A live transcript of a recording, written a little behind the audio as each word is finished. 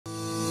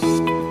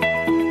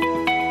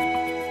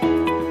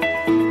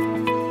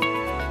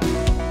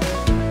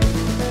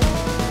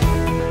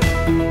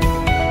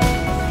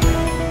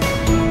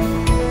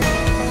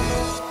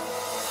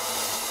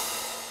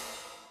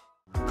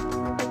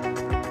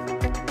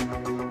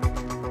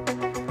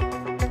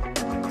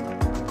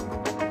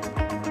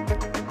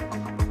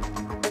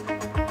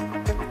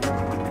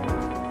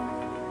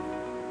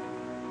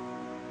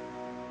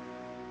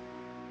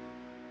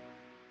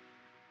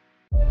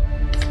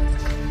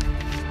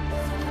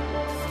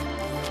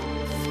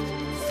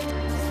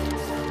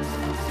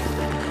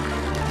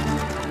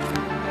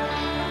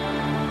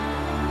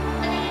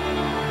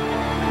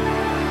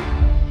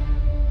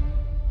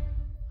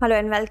Hello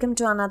and welcome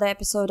to another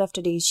episode of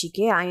today's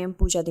GK. I am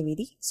Pooja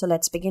Devedi. So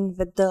let's begin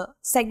with the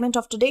segment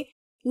of today.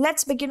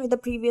 Let's begin with the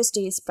previous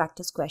day's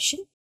practice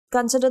question.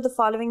 Consider the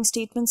following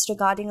statements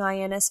regarding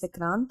INS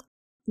Vikrant.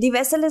 The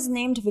vessel is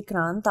named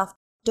Vikrant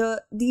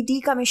after the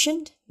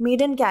decommissioned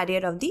maiden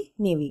carrier of the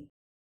Navy.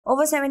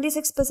 Over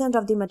 76%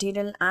 of the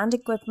material and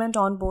equipment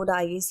on board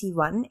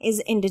IAC-1 is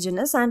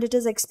indigenous and it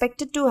is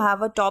expected to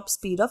have a top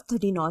speed of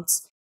 30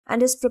 knots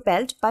and is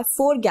propelled by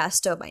 4 gas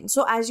turbines.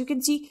 So as you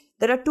can see,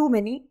 there are too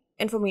many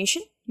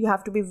information. You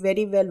have to be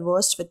very well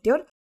versed with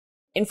your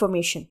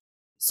information.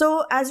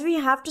 So as we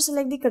have to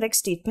select the correct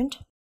statement,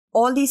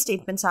 all these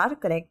statements are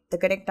correct. The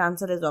correct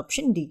answer is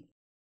option D.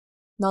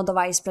 Now the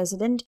Vice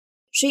President,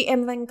 Shri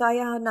M.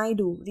 Venkaiah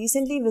Naidu,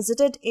 recently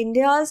visited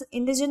India's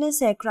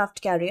indigenous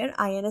aircraft carrier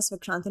INS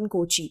Vikrant in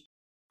Kochi,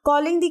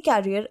 calling the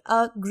carrier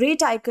a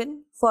great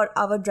icon for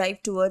our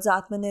drive towards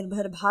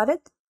Atmanirbhar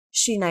Bharat.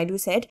 Shri Naidu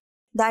said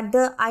that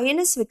the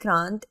INS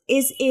Vikrant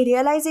is a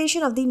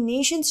realization of the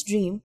nation's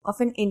dream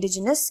of an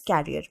indigenous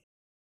carrier.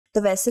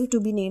 The vessel to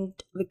be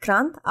named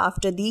Vikrant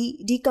after the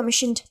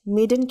decommissioned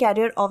maiden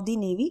carrier of the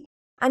Navy,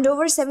 and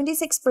over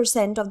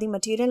 76% of the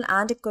material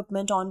and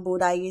equipment on board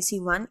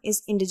IAC-1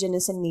 is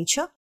indigenous in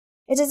nature.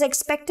 It is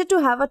expected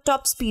to have a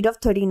top speed of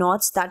 30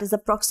 knots, that is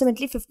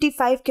approximately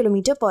 55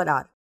 km per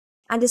hour,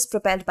 and is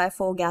propelled by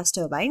 4 gas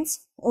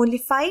turbines. Only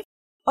 5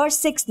 or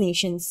 6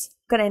 nations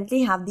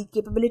currently have the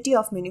capability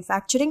of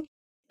manufacturing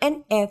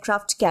an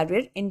aircraft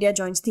carrier. India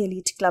joins the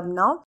elite club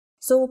now.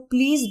 So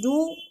please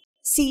do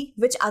see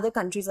which other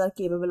countries are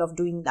capable of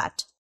doing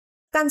that.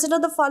 Consider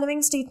the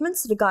following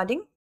statements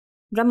regarding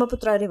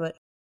Brahmaputra River.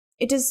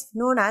 It is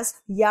known as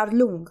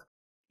Yarlung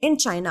in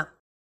China.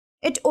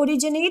 It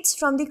originates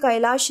from the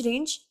Kailash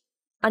range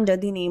under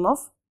the name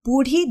of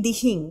Budhi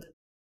Dihing.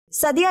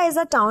 Sadia is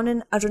a town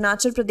in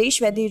Arunachal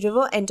Pradesh where the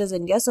river enters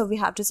India. So we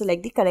have to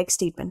select the correct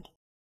statement.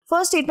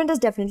 First statement is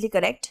definitely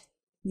correct.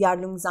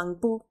 Yarlung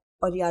Zangpu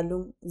or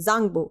Yarlung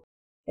Zangbo.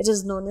 It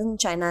is known in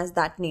China as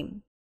that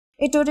name.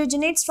 It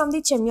originates from the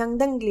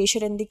Chemyangdang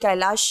glacier in the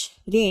Kailash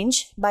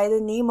range by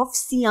the name of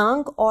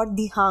Siang or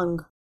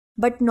Dihang,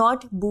 but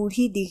not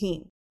Budhi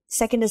Dihing.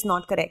 Second is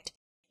not correct.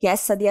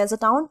 Yes, Sadia is a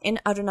town in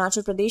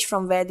Arunachal Pradesh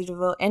from where the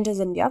river enters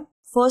India.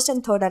 First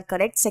and third are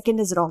correct. Second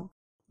is wrong.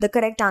 The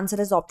correct answer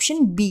is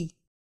option B.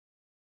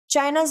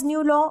 China's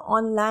new law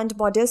on land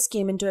borders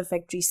came into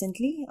effect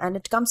recently, and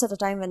it comes at a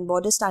time when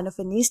border standoff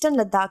in eastern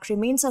Ladakh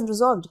remains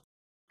unresolved.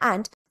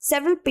 And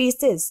several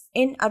places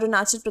in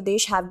Arunachal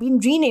Pradesh have been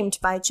renamed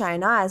by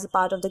China as a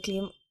part of the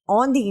claim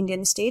on the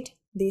Indian state.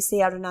 They say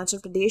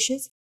Arunachal Pradesh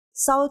is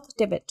South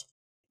Tibet.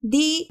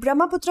 The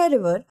Brahmaputra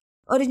River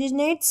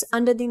originates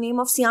under the name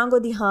of Siang or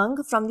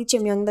Dihang from the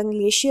Chemyangdang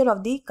glacier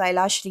of the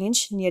Kailash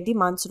range near the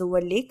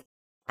Mansarovar Lake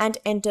and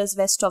enters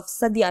west of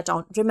Sadia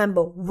town.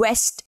 Remember,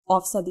 west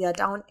of Sadia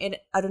town in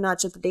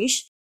Arunachal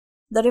Pradesh.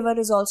 The river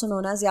is also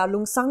known as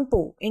Yarlung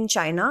Sangpo in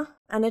China,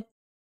 and it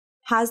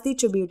has the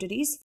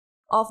tributaries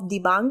of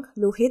Dibang,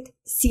 Lohit,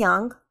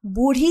 Siang,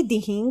 Budhi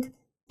Dihing,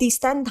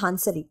 Tista and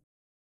Dhansari.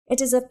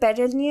 It is a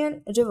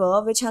perennial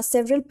river which has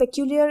several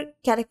peculiar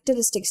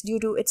characteristics due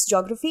to its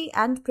geography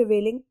and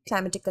prevailing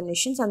climatic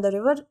conditions, and the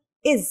river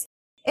is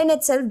in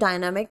itself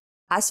dynamic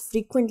as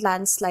frequent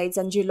landslides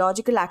and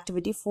geological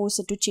activity force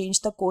it to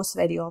change the course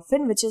very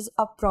often, which is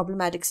a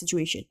problematic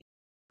situation.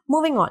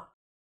 Moving on.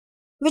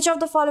 Which of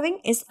the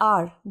following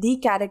are the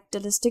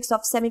characteristics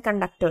of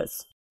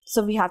semiconductors?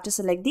 So we have to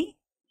select the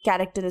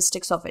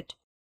characteristics of it.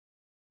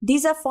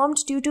 These are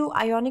formed due to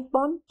ionic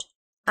bond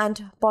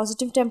and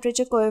positive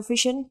temperature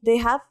coefficient. They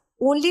have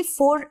only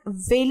 4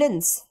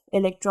 valence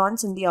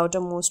electrons in the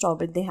outermost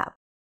orbit they have.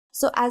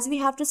 So as we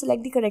have to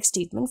select the correct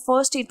statement,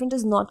 first statement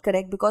is not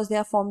correct because they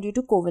are formed due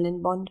to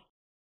covalent bond.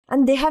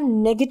 And they have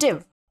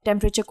negative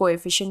temperature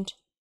coefficient.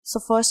 So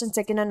first and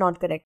second are not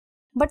correct.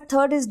 But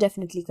third is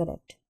definitely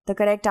correct. The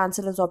correct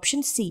answer is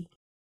option C.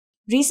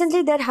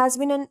 Recently there has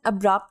been an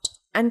abrupt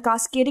and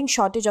cascading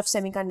shortage of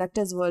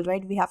semiconductors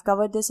worldwide. We have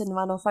covered this in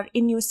one of our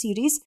in-use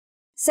series.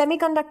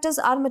 Semiconductors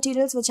are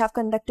materials which have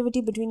conductivity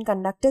between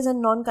conductors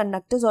and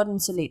non-conductors or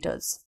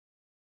insulators.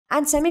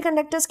 And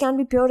semiconductors can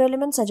be pure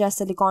elements such as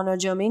silicon or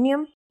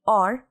germanium,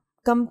 or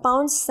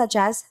compounds such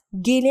as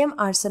gallium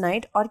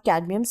arsenide or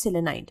cadmium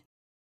selenide.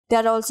 They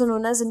are also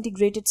known as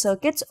integrated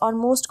circuits or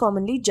most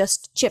commonly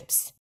just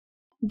chips.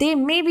 They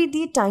may be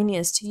the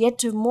tiniest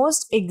yet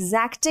most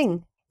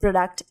exacting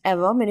product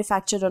ever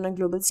manufactured on a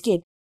global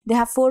scale. They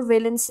have 4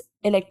 valence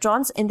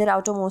electrons in their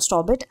outermost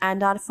orbit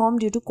and are formed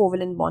due to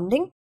covalent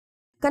bonding.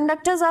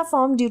 Conductors are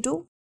formed due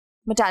to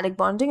metallic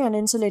bonding and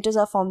insulators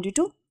are formed due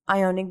to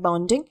ionic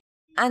bonding.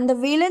 And the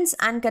valence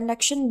and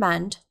conduction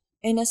band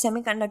in a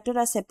semiconductor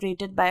are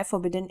separated by a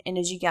forbidden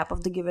energy gap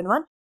of the given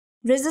one.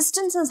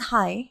 Resistance is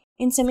high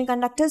in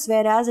semiconductors,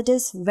 whereas it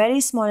is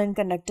very small in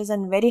conductors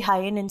and very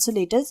high in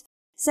insulators.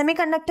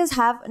 Semiconductors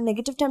have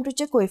negative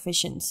temperature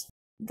coefficients.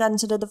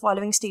 Consider the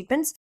following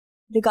statements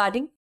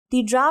regarding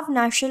the Draft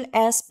National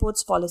Air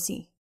Sports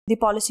Policy. The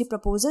policy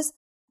proposes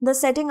the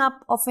setting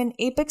up of an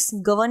apex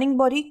governing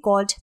body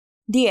called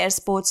the Air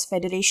Sports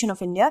Federation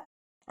of India,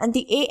 and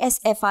the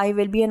ASFI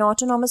will be an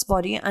autonomous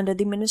body under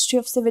the Ministry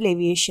of Civil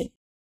Aviation.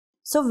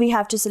 So we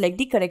have to select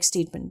the correct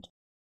statement.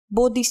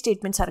 Both these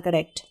statements are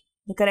correct.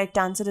 The correct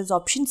answer is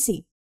option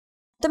C.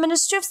 The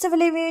Ministry of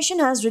Civil Aviation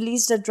has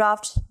released a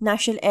draft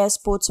National Air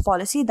Sports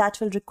Policy that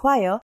will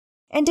require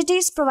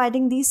entities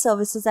providing these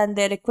services and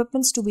their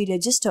equipments to be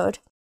registered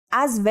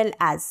as well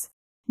as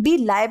be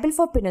liable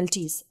for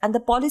penalties, and the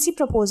policy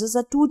proposes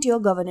a two-tier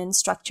governance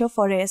structure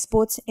for air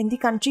sports in the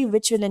country,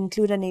 which will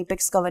include an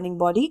apex governing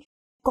body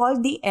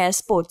called the Air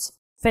Sports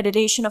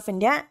Federation of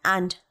India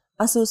and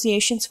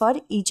associations for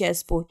each air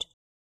sport.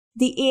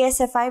 The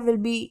ASFI will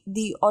be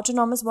the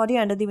autonomous body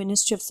under the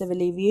Ministry of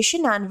Civil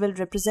Aviation and will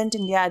represent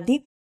India at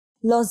the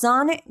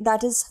Lausanne,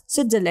 that is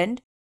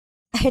Switzerland,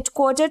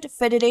 headquartered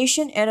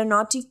Federation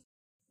Aeronautique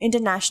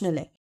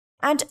Internationale,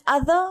 and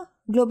other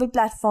global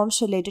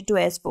platforms related to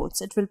air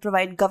sports. It will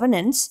provide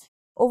governance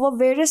over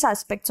various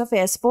aspects of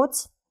air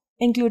sports,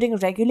 including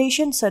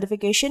regulation,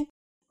 certification,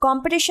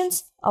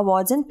 competitions,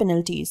 awards, and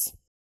penalties.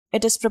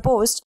 It is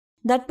proposed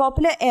that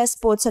popular air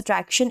sports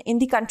attraction in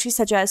the country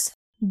such as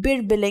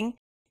Bir Billing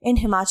in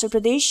Himachal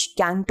Pradesh,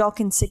 Gangtok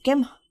in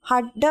Sikkim,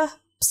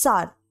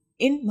 Hadapsar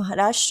in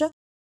Maharashtra,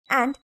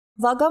 and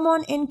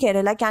Vagamon in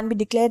Kerala can be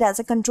declared as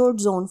a controlled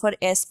zone for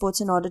air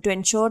sports in order to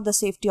ensure the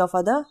safety of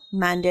other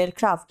manned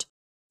aircraft.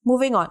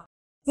 Moving on.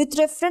 With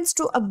reference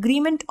to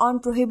Agreement on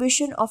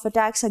Prohibition of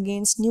Attacks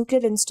Against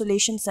Nuclear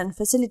Installations and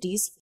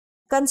Facilities,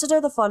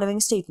 consider the following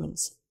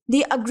statements.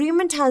 The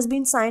agreement has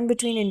been signed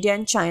between India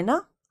and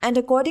China, and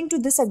according to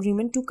this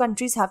agreement, two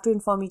countries have to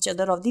inform each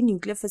other of the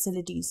nuclear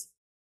facilities.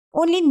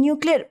 Only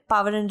nuclear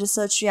power and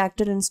research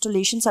reactor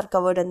installations are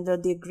covered under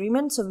the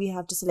agreement, so we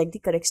have to select the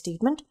correct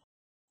statement.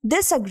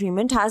 This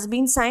agreement has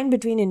been signed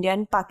between India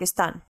and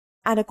Pakistan,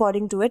 and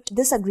according to it,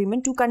 this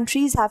agreement, two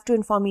countries have to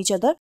inform each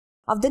other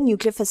of the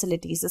nuclear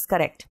facilities is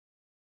correct.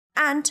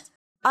 And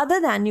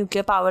other than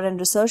nuclear power and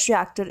research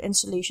reactor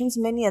installations,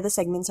 many other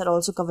segments are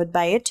also covered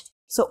by it,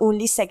 so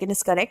only second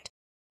is correct.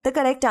 The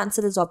correct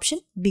answer is option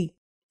B.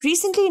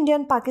 Recently, India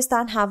and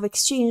Pakistan have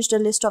exchanged a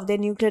list of their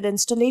nuclear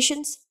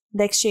installations.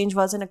 The exchange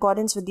was in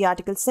accordance with the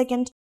Article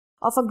 2nd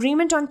of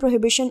Agreement on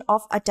Prohibition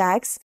of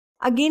Attacks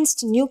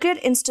Against Nuclear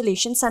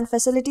Installations and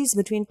Facilities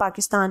between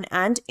Pakistan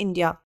and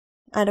India.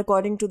 And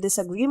according to this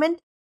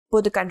agreement,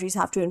 both the countries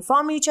have to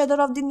inform each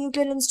other of the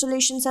nuclear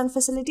installations and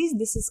facilities.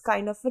 This is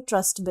kind of a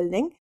trust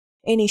building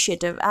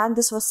initiative, and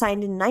this was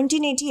signed in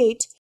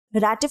 1988,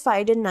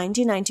 ratified in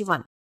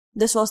 1991.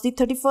 This was the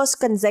 31st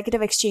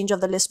consecutive exchange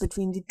of the list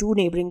between the two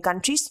neighboring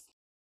countries.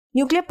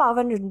 Nuclear power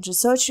and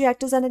research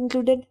reactors are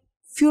included,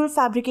 fuel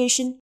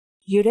fabrication,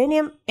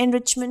 uranium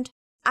enrichment,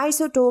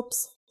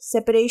 isotopes,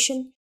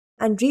 separation,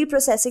 and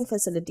reprocessing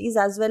facilities,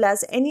 as well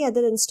as any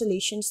other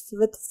installations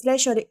with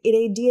fresh or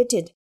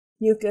irradiated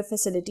nuclear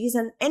facilities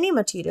and any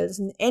materials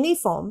in any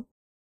form,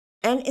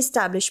 and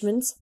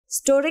establishments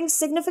storing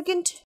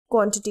significant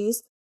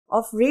quantities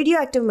of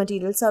radioactive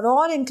materials are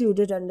all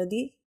included under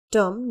the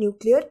term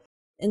nuclear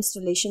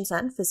installations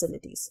and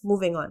facilities.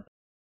 Moving on.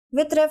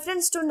 With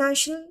reference to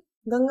National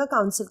Ganga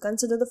Council,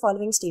 consider the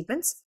following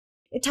statements.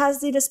 It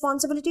has the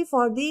responsibility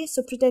for the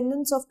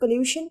superintendence of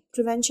pollution,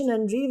 prevention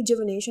and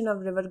rejuvenation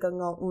of River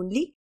Ganga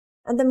only,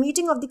 and the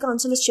meeting of the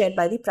council is chaired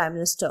by the Prime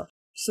Minister.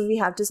 So we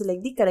have to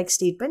select the correct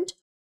statement.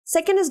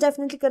 Second is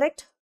definitely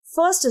correct.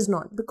 First is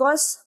not,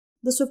 because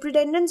the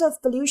superintendence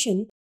of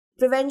pollution,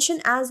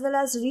 prevention as well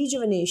as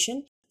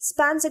rejuvenation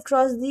spans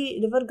across the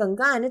River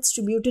Ganga and its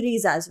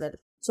tributaries as well.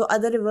 So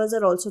other rivers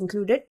are also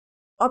included.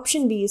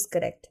 Option B is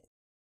correct.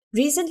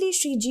 Recently,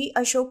 Shri G.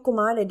 Ashok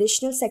Kumar,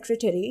 Additional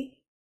Secretary,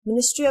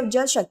 Ministry of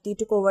Jal Shakti,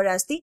 took over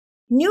as the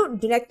new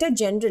Director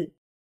General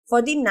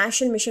for the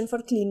National Mission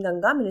for Clean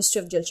Ganga, Ministry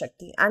of Jal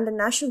Shakti, and the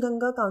National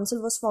Ganga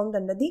Council was formed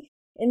under the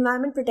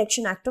Environment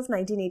Protection Act of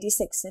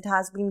 1986. It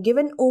has been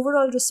given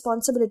overall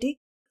responsibility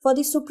for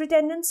the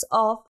superintendence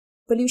of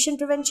pollution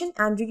prevention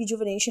and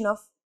rejuvenation of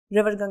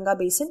River Ganga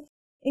basin,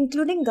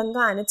 including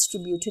Ganga and its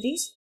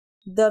tributaries.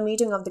 The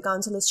meeting of the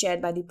council is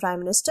chaired by the Prime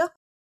Minister,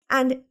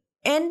 and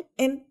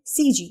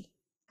NMCG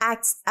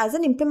acts as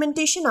an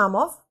implementation arm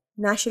of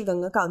National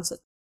Ganga Council.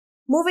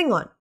 Moving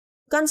on.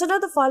 Consider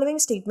the following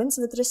statements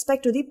with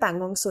respect to the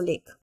Pangong Tso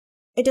Lake.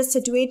 It is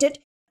situated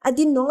at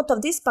the north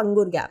of the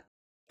Spangur Gap.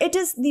 It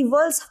is the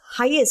world's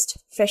highest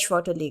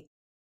freshwater lake.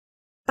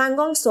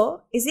 Pangong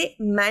Tso is a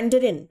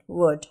Mandarin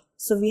word,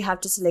 so we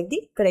have to select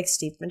the correct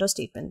statement or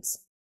statements.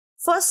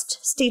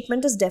 First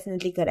statement is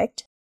definitely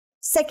correct.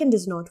 Second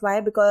is not.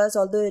 Why? Because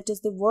although it is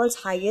the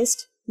world's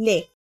highest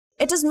lake,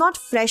 it is not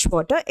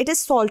freshwater, it is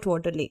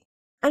saltwater lake.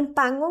 And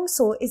Pangong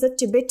Tso is a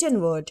Tibetan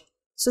word,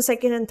 so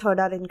second and third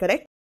are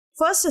incorrect.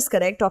 First is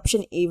correct.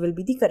 Option A will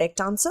be the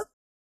correct answer.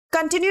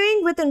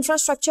 Continuing with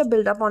infrastructure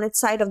build-up on its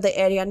side of the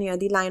area near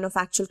the line of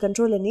actual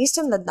control in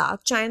eastern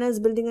Ladakh, China is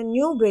building a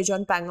new bridge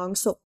on Pangong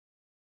Tso.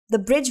 The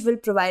bridge will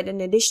provide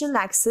an additional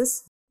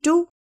access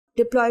to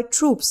deploy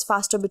troops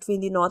faster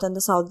between the north and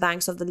the south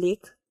banks of the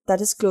lake, that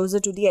is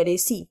closer to the Aray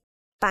Sea.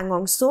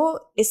 Pangong Tso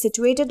is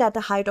situated at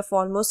a height of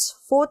almost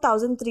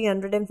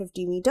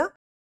 4,350 meters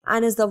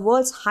and is the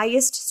world's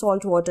highest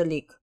saltwater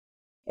lake.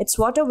 Its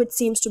water, which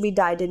seems to be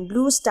dyed in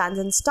blue, stands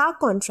in stark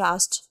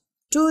contrast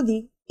to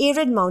the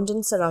arid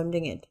mountains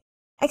surrounding it.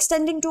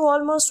 Extending to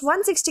almost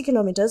 160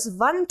 kilometers,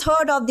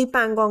 1/3 of the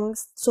Pangong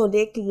Tso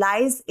Lake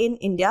lies in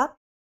India,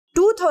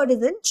 2/3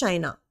 is in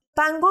China.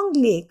 Pangong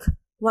Lake,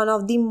 one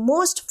of the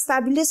most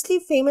fabulously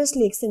famous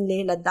lakes in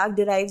Leh Ladakh,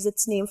 derives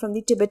its name from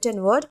the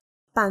Tibetan word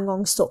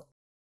Pangong Tso.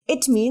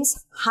 It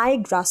means high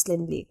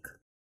grassland lake.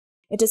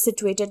 It is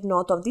situated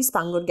north of the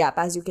Spangod Gap,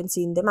 as you can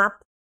see in the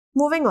map.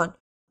 Moving on.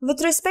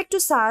 With respect to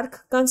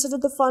SAARC, consider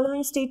the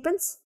following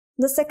statements.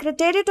 The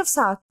Secretariat of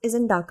SAARC is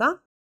in Dhaka.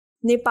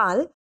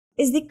 Nepal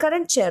is the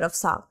current chair of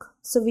SAARC.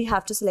 So we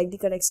have to select the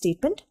correct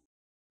statement.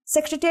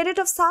 Secretariat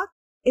of SAARC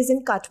is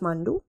in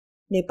Kathmandu.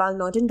 Nepal,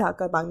 not in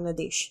Dhaka,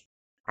 Bangladesh.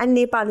 And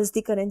Nepal is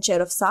the current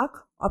chair of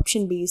SAARC.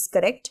 Option B is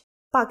correct.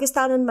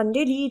 Pakistan on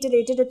Monday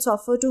reiterated its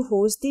offer to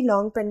host the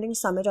long-pending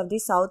summit of the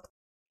South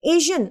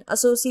Asian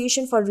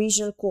Association for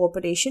Regional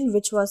Cooperation,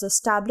 which was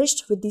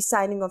established with the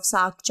signing of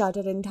SAARC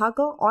Charter in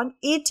Dhaka on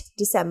 8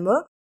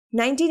 December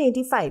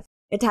 1985.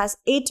 It has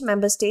 8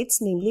 member states,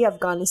 namely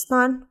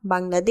Afghanistan,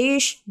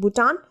 Bangladesh,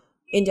 Bhutan,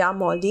 India,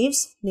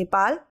 Maldives,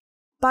 Nepal,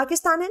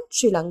 Pakistan and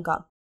Sri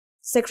Lanka.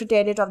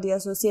 Secretariat of the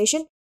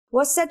association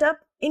was set up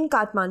in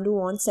Kathmandu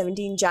on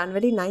 17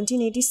 January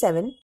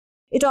 1987.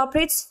 It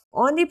operates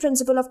on the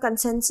principle of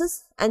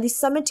consensus, and the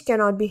summit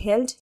cannot be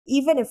held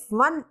even if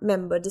one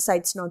member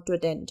decides not to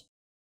attend.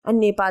 And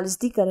Nepal is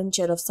the current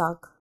chair of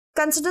SAARC.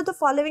 Consider the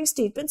following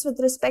statements with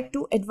respect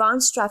to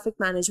Advanced Traffic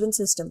Management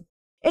System.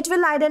 It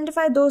will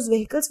identify those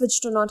vehicles which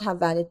do not have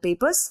valid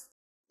papers.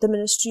 The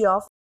Ministry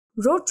of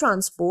Road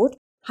Transport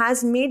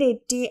has made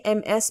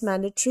ATMS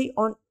mandatory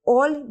on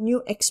all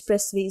new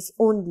expressways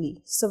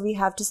only. So we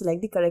have to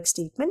select the correct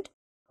statement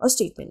or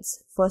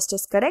statements. First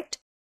is correct.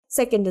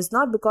 Second is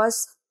not,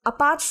 because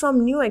apart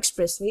from new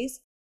expressways,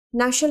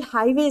 national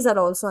highways are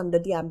also under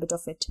the ambit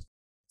of it.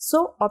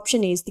 So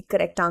option A is the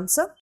correct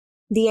answer.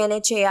 The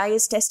NHAI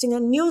is testing a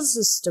new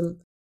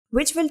system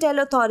which will tell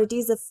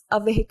authorities if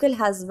a vehicle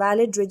has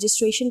valid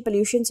registration,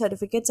 pollution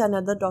certificates and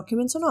other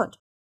documents or not.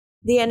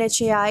 The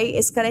NHAI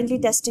is currently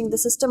testing the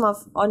system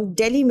on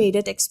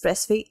Delhi-Meerut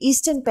Expressway,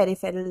 Eastern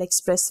Peripheral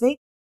Expressway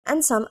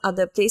and some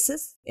other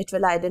places. It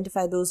will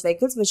identify those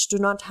vehicles which do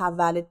not have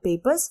valid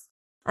papers,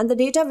 and the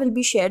data will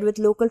be shared with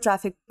local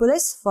traffic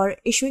police for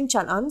issuing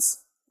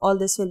challans. All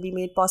this will be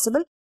made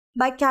possible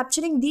by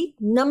capturing the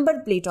number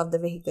plate of the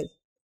vehicle.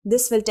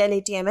 This will tell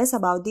ATMS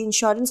about the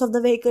insurance of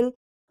the vehicle,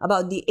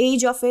 about the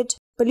age of it,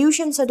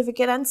 pollution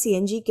certificate and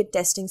CNG kit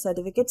testing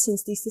certificate,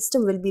 since the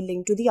system will be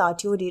linked to the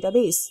RTO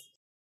database.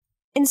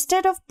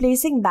 Instead of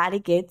placing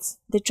barricades,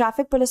 the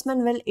traffic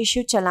policeman will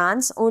issue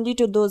challans only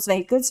to those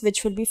vehicles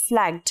which will be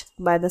flagged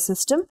by the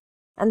system,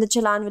 and the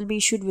challan will be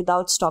issued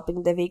without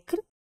stopping the vehicle.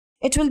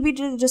 It will be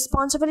the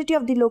responsibility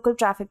of the local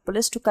traffic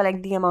police to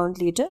collect the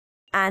amount later,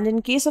 and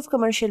in case of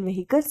commercial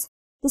vehicles,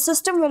 the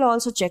system will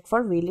also check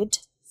for valid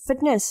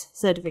fitness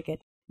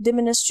certificate. The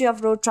Ministry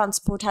of Road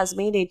Transport has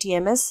made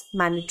ATMS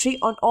mandatory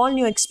on all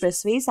new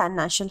expressways and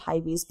national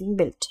highways being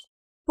built.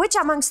 Which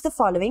amongst the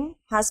following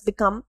has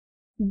become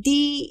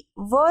the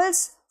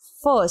world's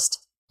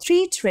first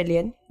 $3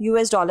 trillion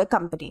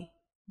company?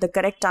 The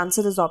correct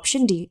answer is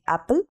option D,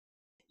 Apple.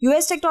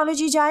 US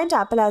technology giant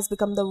Apple has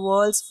become the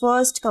world's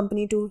first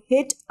company to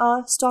hit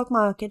a stock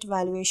market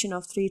valuation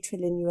of $3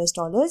 trillion,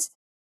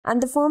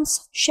 and the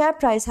firm's share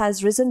price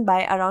has risen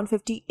by around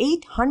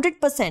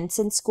 5,800%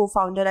 since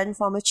co-founder and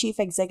former chief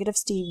executive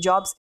Steve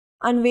Jobs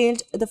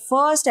unveiled the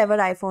first ever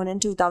iPhone in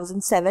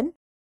 2007.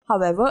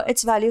 However,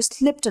 its value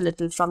slipped a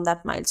little from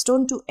that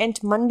milestone to end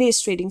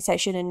Monday's trading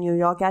session in New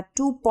York at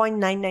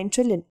 $2.99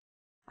 trillion.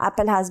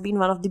 Apple has been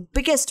one of the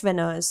biggest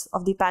winners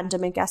of the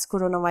pandemic as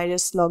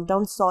coronavirus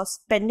lockdown saw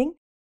spending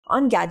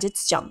on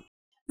gadgets jump.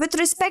 With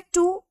respect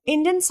to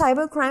Indian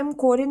Cybercrime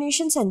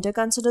Coordination Center,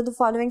 consider the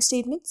following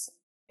statements.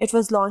 It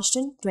was launched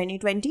in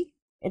 2020.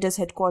 It is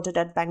headquartered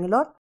at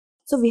Bangalore.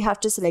 So we have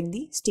to select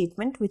the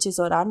statement which is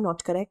or are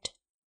not correct.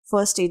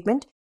 First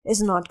statement is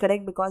not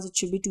correct because it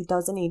should be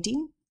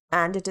 2018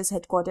 and it is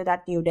headquartered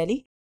at New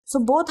Delhi. So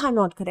both are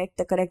not correct.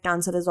 The correct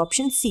answer is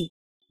option C.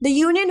 The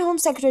Union Home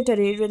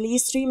Secretary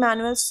released 3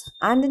 manuals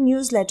and a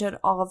newsletter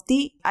of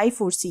the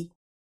I4C,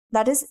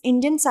 that is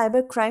Indian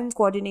Cybercrime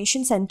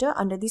Coordination Center,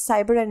 under the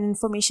Cyber and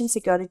Information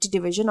Security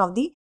Division of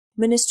the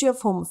Ministry of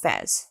Home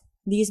Affairs.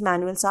 These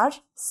manuals are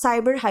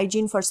Cyber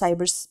Hygiene for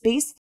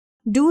Cyberspace,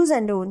 Do's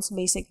and Don'ts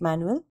Basic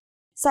Manual,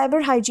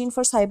 Cyber Hygiene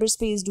for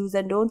Cyberspace Do's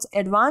and Don'ts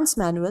Advanced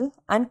Manual,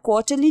 and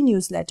Quarterly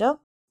Newsletter,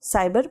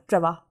 Cyber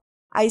Pravah.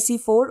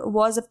 IC4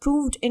 was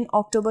approved in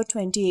October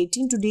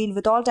 2018 to deal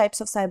with all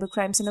types of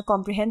cybercrimes in a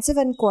comprehensive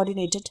and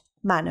coordinated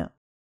manner.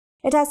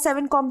 It has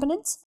 7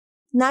 components: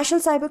 National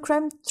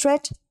Cybercrime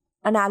Threat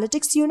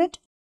Analytics Unit,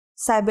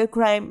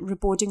 Cybercrime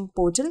Reporting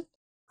Portal,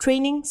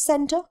 Training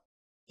Center,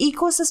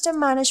 Ecosystem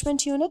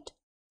Management Unit,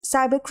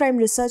 Cybercrime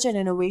Research and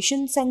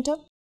Innovation Center,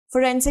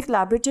 Forensic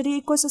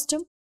Laboratory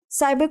Ecosystem,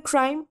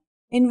 Cybercrime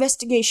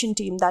Investigation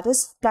Team, that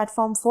is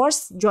Platform for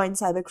Joint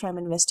Cybercrime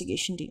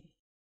Investigation Team.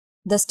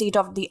 The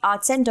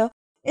state-of-the-art center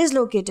is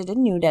located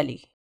in New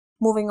Delhi.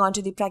 Moving on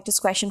to the practice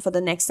question for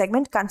the next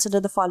segment, consider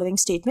the following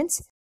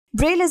statements.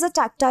 Braille is a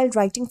tactile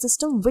writing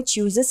system which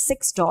uses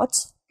 6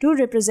 dots to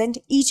represent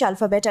each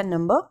alphabet and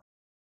number.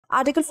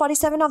 Article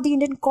 47 of the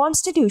Indian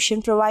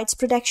Constitution provides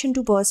protection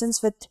to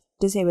persons with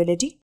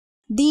disability.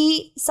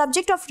 The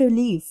subject of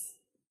relief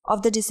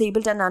of the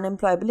disabled and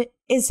unemployable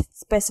is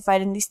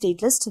specified in the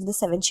state list in the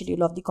 7th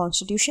schedule of the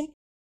Constitution.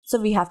 So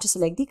we have to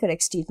select the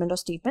correct statement or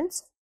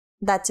statements.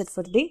 That's it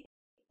for today.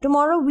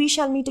 Tomorrow we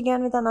shall meet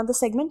again with another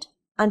segment.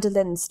 Until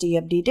then, stay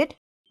updated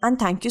and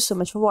thank you so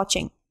much for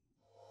watching.